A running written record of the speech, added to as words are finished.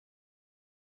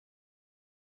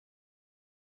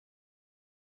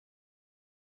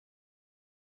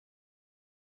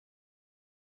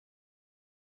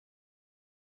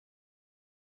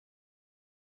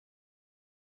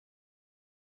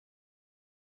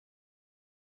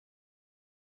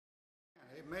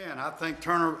Amen. I think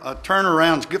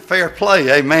turnaround's good, fair play.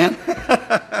 Amen.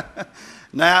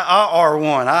 Now, I are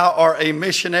one. I are a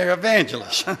missionary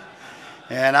evangelist.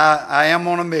 And I am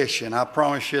on a mission. I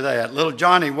promise you that. Little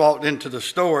Johnny walked into the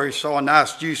store. He saw a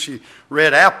nice, juicy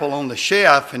red apple on the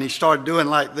shelf, and he started doing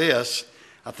like this.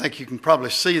 I think you can probably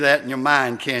see that in your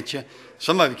mind, can't you?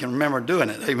 Some of you can remember doing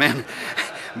it. Amen.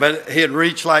 But he'd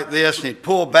reach like this, and he'd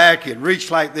pull back. He'd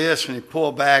reach like this, and he'd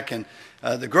pull back. And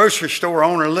the grocery store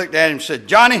owner looked at him and said,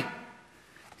 "Johnny,"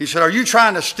 he said, "are you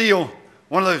trying to steal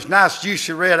one of those nice,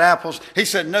 juicy red apples?" He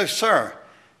said, "No, sir."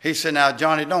 He said, "Now,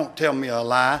 Johnny, don't tell me a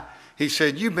lie." He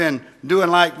said, "You've been doing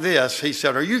like this." He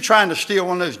said, "Are you trying to steal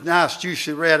one of those nice,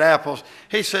 juicy red apples?"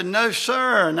 He said, "No,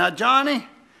 sir." "Now, Johnny,"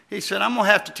 he said, "I'm going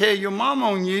to have to tell your mom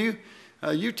on you.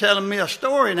 You telling me a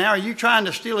story now. Are you trying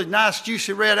to steal a nice,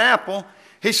 juicy red apple?"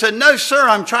 He said, "No, sir,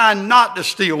 I'm trying not to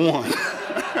steal one."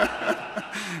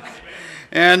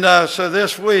 And so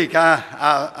this week,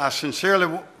 I sincerely,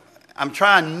 I'm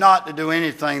trying not to do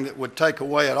anything that would take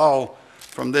away at all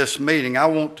from this meeting. I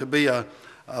want to be a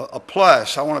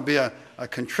plus. I want to be a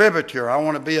contributor. I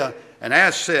want to be an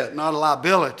asset, not a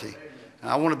liability.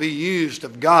 I want to be used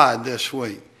of God this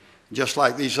week, just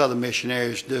like these other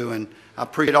missionaries do. And I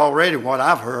appreciate already what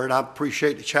I've heard. I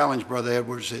appreciate the challenge, Brother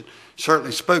Edwards. It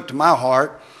certainly spoke to my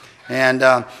heart. And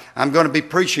I'm going to be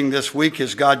preaching this week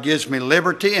as God gives me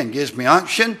liberty and gives me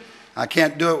unction. I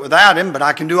can't do it without Him, but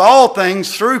I can do all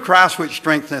things through Christ which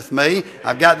strengtheneth me.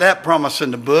 I've got that promise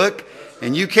in the book,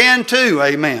 and you can too.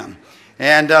 Amen.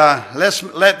 And let's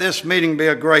let this meeting be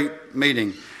a great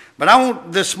meeting. But I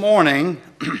want this morning,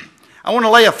 I want to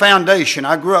lay a foundation.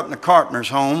 I grew up in a carpenter's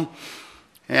home,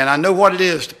 and I know what it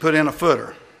is to put in a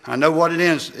footer. I know what it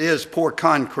is to pour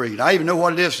concrete. I even know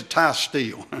what it is to tie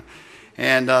steel.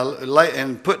 And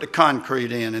put the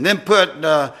concrete in, and then put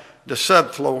the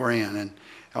subfloor in,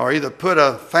 or either put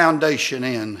a foundation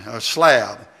in, a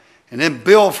slab, and then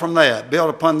build from that, build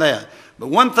upon that. But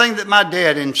one thing that my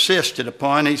dad insisted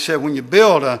upon, he said, when you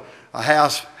build a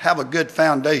house, have a good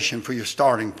foundation for your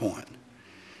starting point.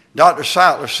 Dr.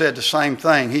 Seitler said the same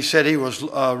thing. He said he was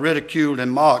ridiculed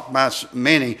and mocked by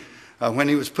many when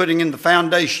he was putting in the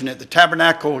foundation at the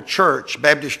Tabernacle Church,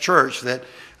 Baptist Church, that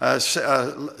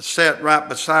sat right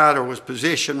beside or was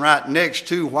positioned right next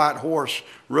to White Horse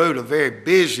Road, a very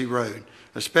busy road,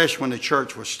 especially when the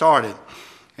church was started.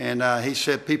 And he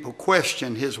said people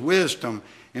questioned his wisdom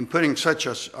in putting such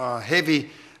a heavy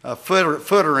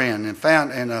footer in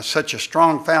and such a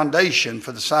strong foundation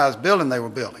for the size building they were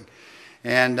building.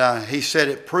 And he said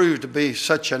it proved to be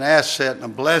such an asset and a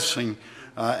blessing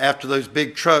after those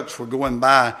big trucks were going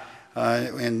by,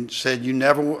 and said you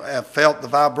never felt the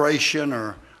vibration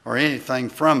or anything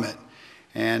from it.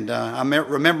 And I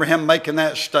remember him making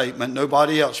that statement.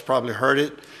 Nobody else probably heard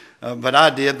it, but I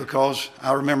did, because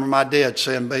I remember my dad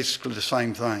saying basically the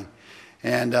same thing.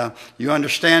 And you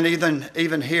understand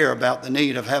even here about the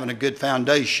need of having a good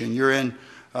foundation. You're in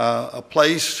a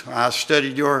place, I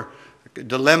studied your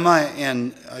dilemma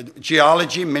in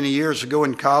geology many years ago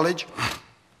in college,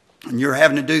 and you're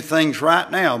having to do things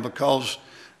right now because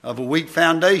of a weak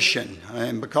foundation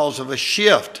and because of a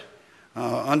shift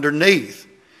underneath.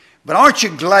 But aren't you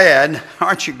glad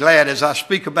as I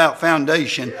speak about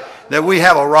foundation that we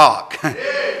have a rock?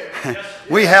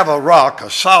 We have a rock,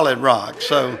 a solid rock.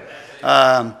 So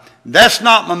that's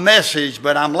not my message,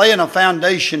 but I'm laying a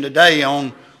foundation today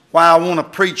on why I want to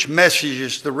preach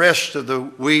messages the rest of the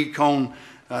week on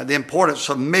the importance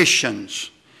of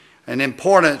missions and the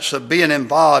importance of being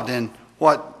involved in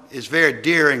what is very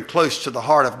dear and close to the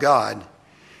heart of God.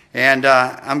 And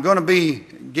I'm going to be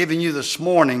giving you this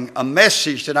morning a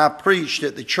message that I preached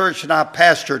at the church that I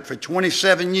pastored for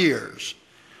 27 years,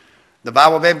 the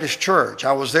Bible Baptist Church.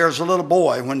 I was there as a little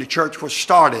boy when the church was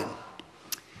started.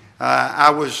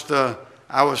 I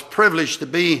was privileged to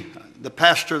be the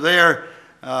pastor there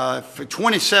for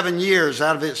 27 years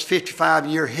out of its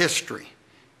 55-year history.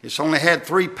 It's only had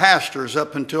 3 pastors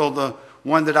up until the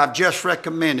one that I've just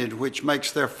recommended, which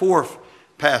makes their 4th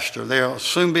pastor. They'll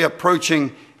soon be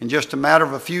approaching, in just a matter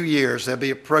of a few years, they'll be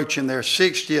approaching their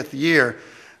 60th year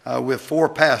with 4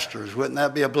 pastors. Wouldn't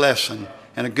that be a blessing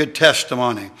and a good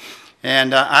testimony?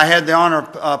 And I had the honor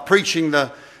of preaching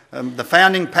the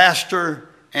founding pastor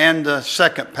and the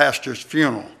second pastor's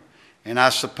funeral. And I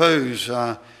suppose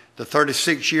the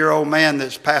 36-year-old man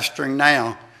that's pastoring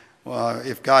now,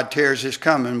 if God tears his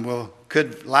coming,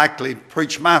 could likely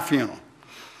preach my funeral.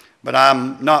 But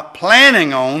I'm not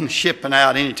planning on shipping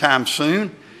out anytime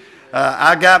soon.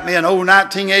 I got me an old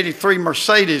 1983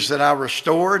 Mercedes that I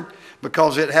restored.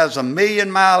 because it has a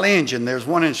 1,000,000-mile engine. There's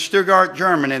one in Stuttgart,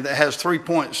 Germany that has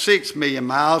 3.6 million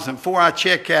miles. And before I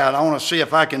check out, I want to see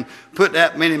if I can put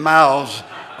that many miles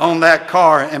on that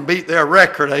car and beat their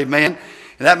record, amen.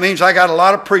 And that means I got a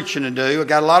lot of preaching to do. I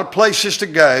got a lot of places to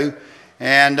go.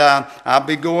 And I'll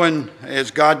be going as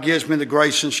God gives me the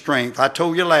grace and strength. I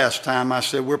told you last time, I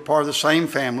said we're part of the same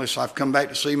family, so I've come back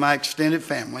to see my extended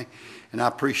family, and I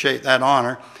appreciate that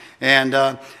honor. And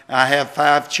I have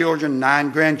 5 children,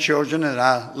 9 grandchildren that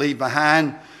I leave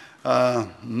behind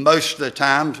most of the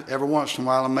time. Every once in a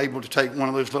while I'm able to take one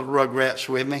of those little rugrats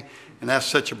with me, and that's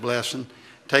such a blessing.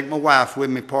 Take my wife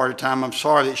with me part of the time. I'm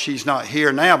sorry that she's not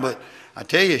here now, but I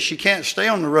tell you, she can't stay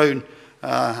on the road.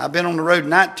 I've been on the road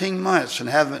 19 months and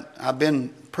I've been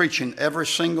preaching every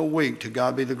single week. To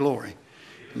God be the glory.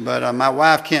 But my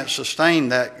wife can't sustain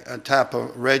that type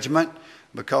of regiment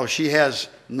because she has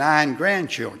 9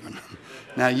 grandchildren.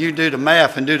 Now you do the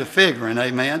math and do the figuring,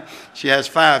 amen. She has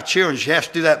 5 children. She has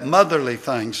to do that motherly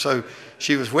thing. So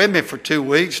she was with me for 2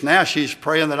 weeks. Now she's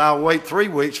praying that I'll wait 3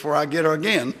 weeks before I get her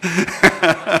again.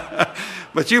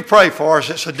 But you pray for us.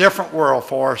 It's a different world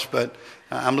for us. But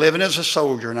I'm living as a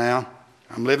soldier now.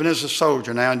 I'm living as a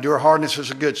soldier now. Endure hardness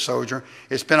as a good soldier.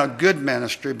 It's been a good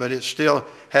ministry, but it still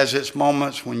has its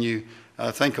moments when you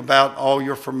think about all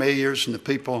your familiars and the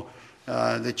people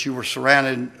that you were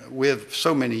surrounded with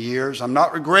so many years. I'm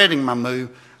not regretting my move.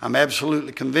 I'm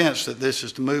absolutely convinced that this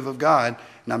is the move of God,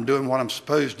 and I'm doing what I'm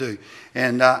supposed to do.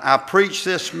 And I preach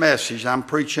this message I'm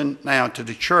preaching now to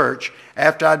the church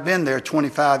after I'd been there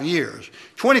 25 years.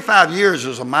 25 years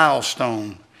is a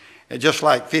milestone, just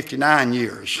like 59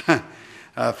 years.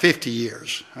 50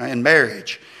 years in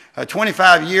marriage.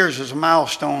 25 years is a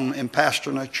milestone in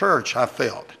pastoring a church, I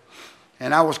felt.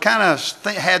 And I was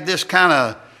had this kind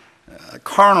of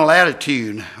carnal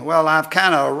attitude. Well, I've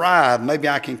kind of arrived. Maybe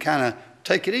I can kind of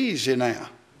take it easy now.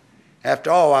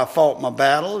 After all, I fought my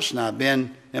battles and I've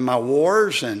been in my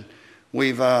wars, and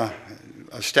we've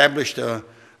established a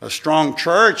strong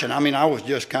church. And I mean, I was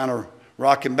just kind of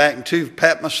rocking back and to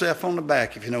pat myself on the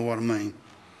back, if you know what I mean.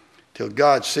 Till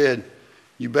God said,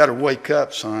 "You better wake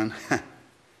up, son.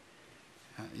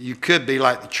 You could be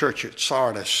like the church at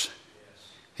Sardis."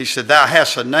 He said, "Thou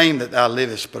hast a name that thou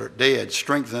livest, but art dead.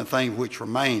 Strengthen the thing which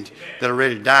remains that are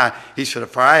ready to die." He said,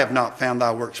 "For I have not found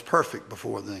thy works perfect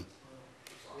before thee."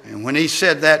 And when he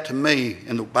said that to me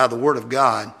by the word of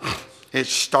God, it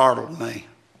startled me.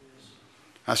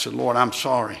 I said, "Lord, I'm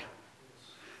sorry."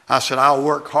 I said, "I'll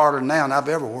work harder now than I've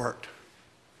ever worked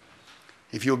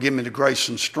if you'll give me the grace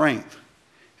and strength."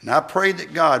 And I pray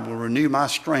that God will renew my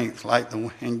strength like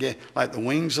the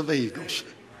wings of eagles.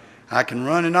 I can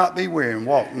run and not be weary and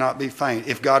walk and not be faint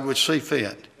if God would see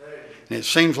fit. And it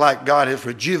seems like God has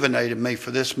rejuvenated me for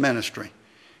this ministry.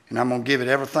 And I'm going to give it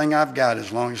everything I've got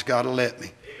as long as God will let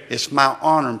me. It's my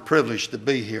honor and privilege to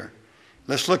be here.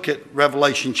 Let's look at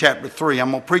Revelation chapter 3.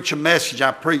 I'm going to preach a message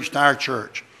I preached to our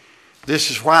church.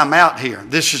 This is why I'm out here.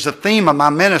 This is the theme of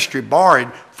my ministry,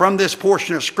 borrowed from this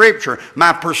portion of Scripture.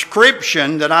 My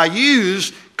prescription that I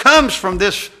use comes from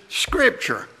this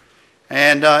Scripture.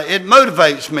 And it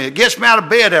motivates me. It gets me out of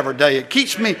bed every day. It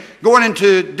keeps me going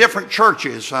into different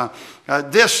churches.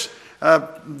 This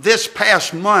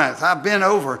past month, I've been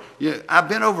over in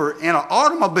an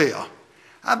automobile.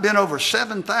 I've been over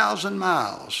 7,000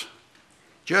 miles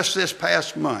just this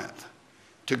past month.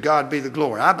 To God be the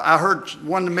glory. I heard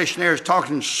one of the missionaries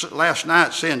talking last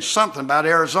night saying something about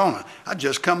Arizona. I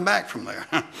just come back from there.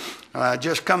 I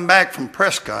just come back from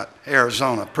Prescott,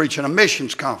 Arizona, preaching a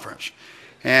missions conference.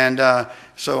 And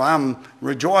so I'm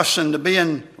rejoicing to be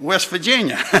in West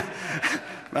Virginia.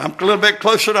 I'm a little bit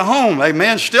closer to home.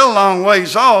 Amen. Still a long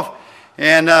ways off.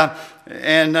 And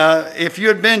if you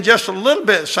had been just a little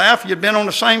bit south, you'd been on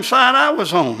the same side I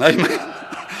was on. Amen.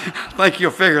 I think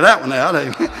you'll figure that one out.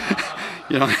 Amen.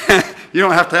 You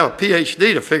don't have to have a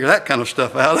PhD to figure that kind of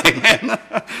stuff out. Amen.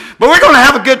 But we're going to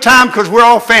have a good time because we're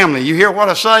all family. You hear what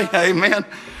I say? Amen.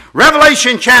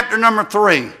 Revelation chapter number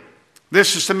 3.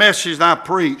 This is the message that I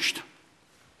preached.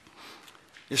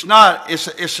 It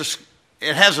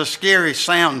has a scary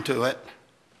sound to it,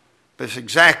 but it's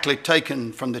exactly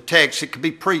taken from the text. It could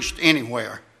be preached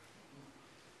anywhere.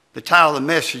 The title of the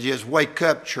message is "Wake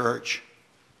Up, Church,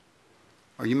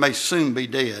 or You May Soon Be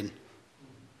Dead."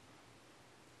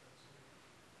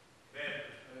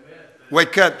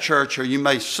 Wake up, church, or you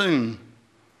may soon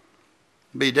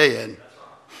be dead.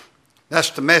 That's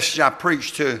the message I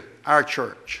preach to our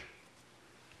church.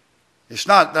 It's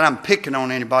not that I'm picking on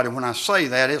anybody when I say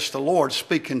that. It's the Lord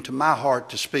speaking to my heart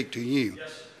to speak to you.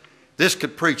 This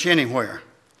could preach anywhere.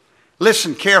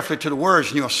 Listen carefully to the words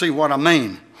and you'll see what I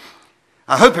mean.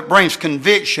 I hope it brings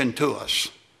conviction to us,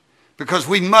 Because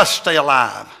we must stay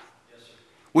alive.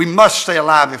 We must stay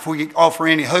alive if we offer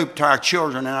any hope to our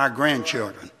children and our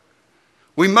grandchildren.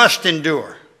 We must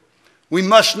endure. We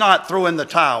must not throw in the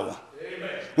towel.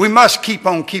 We must keep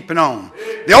on keeping on.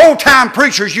 The old-time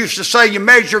preachers used to say you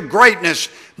measure greatness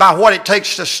by what it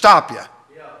takes to stop you.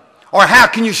 Or how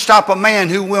can you stop a man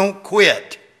who won't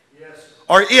quit?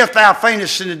 Or if thou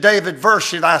faintest in the day of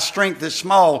adversity, thy strength is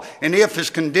small. And if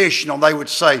is conditional, they would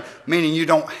say, meaning you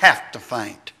don't have to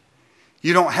faint.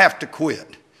 You don't have to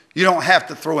quit. You don't have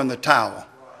to throw in the towel.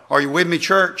 Are you with me,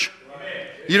 church?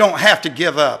 You don't have to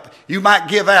give up. You might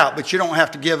give out, but you don't have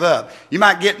to give up. You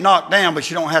might get knocked down, but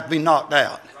you don't have to be knocked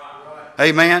out.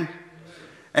 Amen.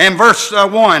 And verse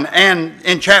 1 and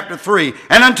in chapter 3.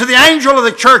 And unto the angel of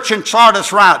the church in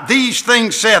Sardis write, these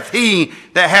things saith he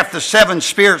that hath the 7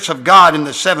 spirits of God and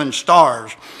the 7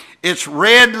 stars. It's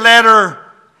red letter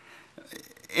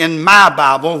in my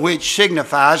Bible, which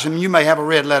signifies, and you may have a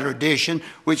red letter edition,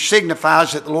 which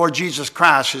signifies that the Lord Jesus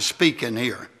Christ is speaking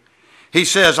here. He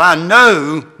says, I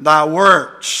know thy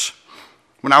works.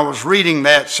 When I was reading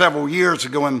that several years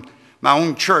ago in my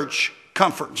own church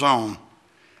comfort zone,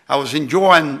 I was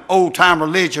enjoying old-time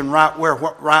religion right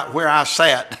where I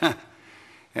sat.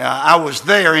 I was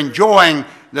there enjoying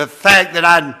the fact that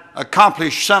I'd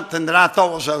accomplished something that I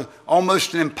thought was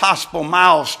almost an impossible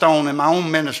milestone in my own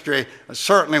ministry.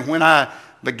 Certainly when I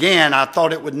began, I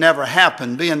thought it would never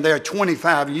happen, being there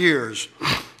 25 years.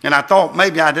 And I thought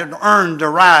maybe I had earned the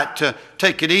right to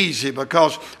take it easy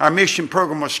because our mission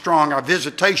program was strong, our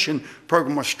visitation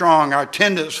program was strong, our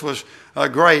attendance was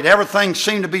great. Everything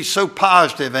seemed to be so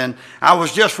positive, and I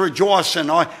was just rejoicing,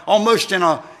 almost in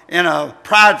a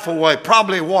prideful way.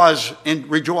 Probably was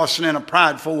rejoicing in a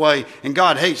prideful way, and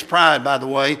God hates pride, by the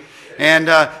way. And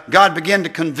God began to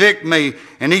convict me,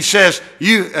 and He says,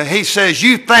 you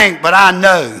think, but I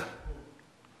know.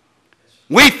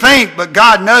 We think, but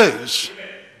God knows.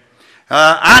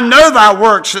 I know thy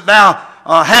works, that thou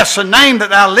hast a name, that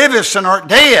thou livest and art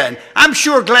dead. I'm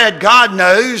sure glad God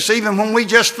knows, even when we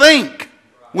just think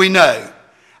we know.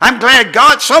 I'm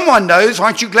glad someone knows.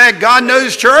 Aren't you glad God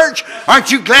knows, church?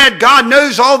 Aren't you glad God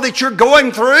knows all that you're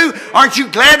going through? Aren't you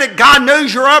glad that God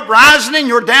knows your uprising and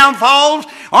your downfalls?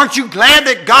 Aren't you glad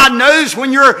that God knows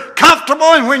when you're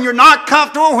comfortable and when you're not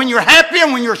comfortable, when you're happy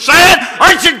and when you're sad?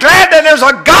 Aren't you glad that there's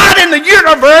a God in the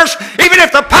universe, even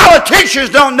if the politicians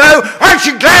don't know? Aren't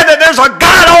you glad that there's a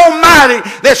God Almighty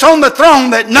that's on the throne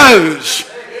that knows?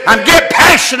 I get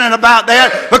passionate about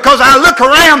that because I look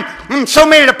around and so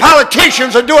many of the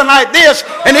politicians are doing like this,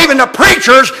 and even the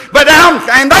preachers,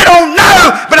 and they don't know,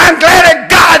 but I'm glad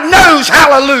that God knows.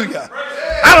 Hallelujah.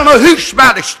 I don't know who's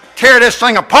about to tear this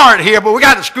thing apart here, but we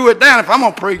got to screw it down if I'm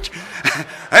going to preach.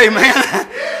 Amen.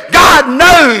 God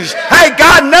knows. Hey,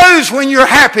 God knows when you're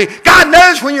happy. God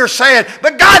knows when you're sad.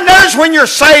 But God knows when you're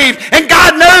saved. And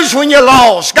God knows when you're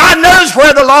lost. God knows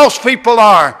where the lost people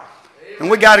are. And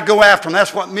we got to go after them.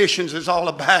 That's what missions is all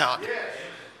about. Yes,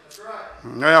 that's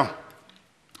right. Well,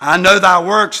 I know thy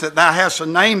works, that thou hast a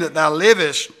name, that thou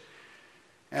livest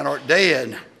and art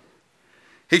dead.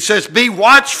 He says, be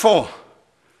watchful.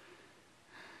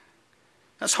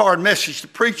 That's a hard message to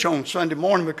preach on Sunday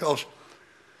morning because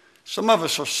some of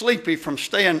us are sleepy from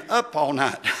staying up all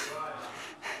night.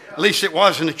 At least it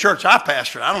was in the church I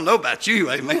pastored. I don't know about you,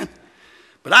 amen.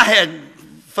 But I had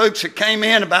folks that came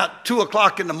in about 2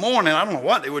 o'clock in the morning. I don't know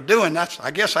what they were doing.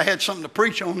 I guess I had something to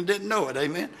preach on and didn't know it,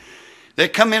 amen.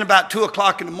 They'd come in about 2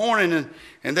 o'clock in the morning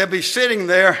and they'd be sitting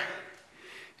there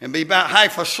and be about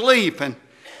half asleep. And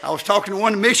I was talking to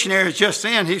one of the missionaries just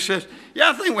then. He says, yeah,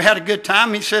 I think we had a good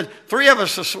time. He said, 3 of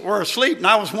us were asleep and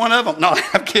I was one of them. No,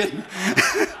 I'm kidding.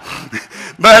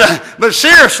 But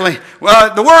seriously,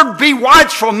 the word be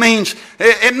watchful means,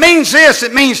 it means this.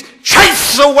 It means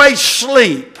chase away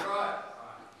sleep.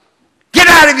 Get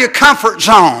out of your comfort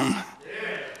zone.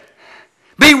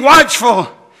 Be watchful.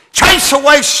 Chase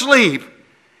away sleep.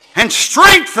 And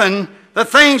strengthen the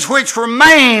things which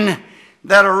remain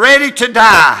that are ready to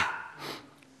die.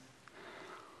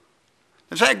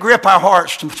 Does that grip our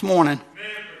hearts this morning?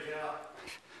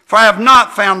 For I have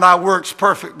not found thy works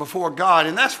perfect before God.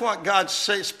 And that's what God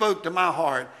spoke to my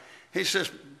heart. He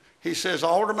says,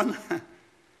 Alderman,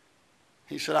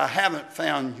 he said, I haven't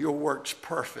found your works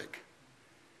perfect.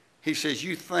 He says,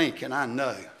 you think and I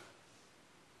know.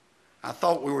 I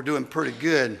thought we were doing pretty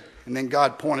good, and then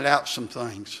God pointed out some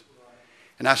things.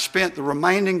 And I spent the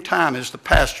remaining time as the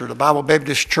pastor of the Bible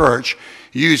Baptist Church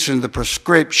using the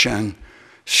prescription,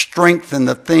 strengthen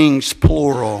the things,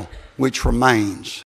 plural, which remains.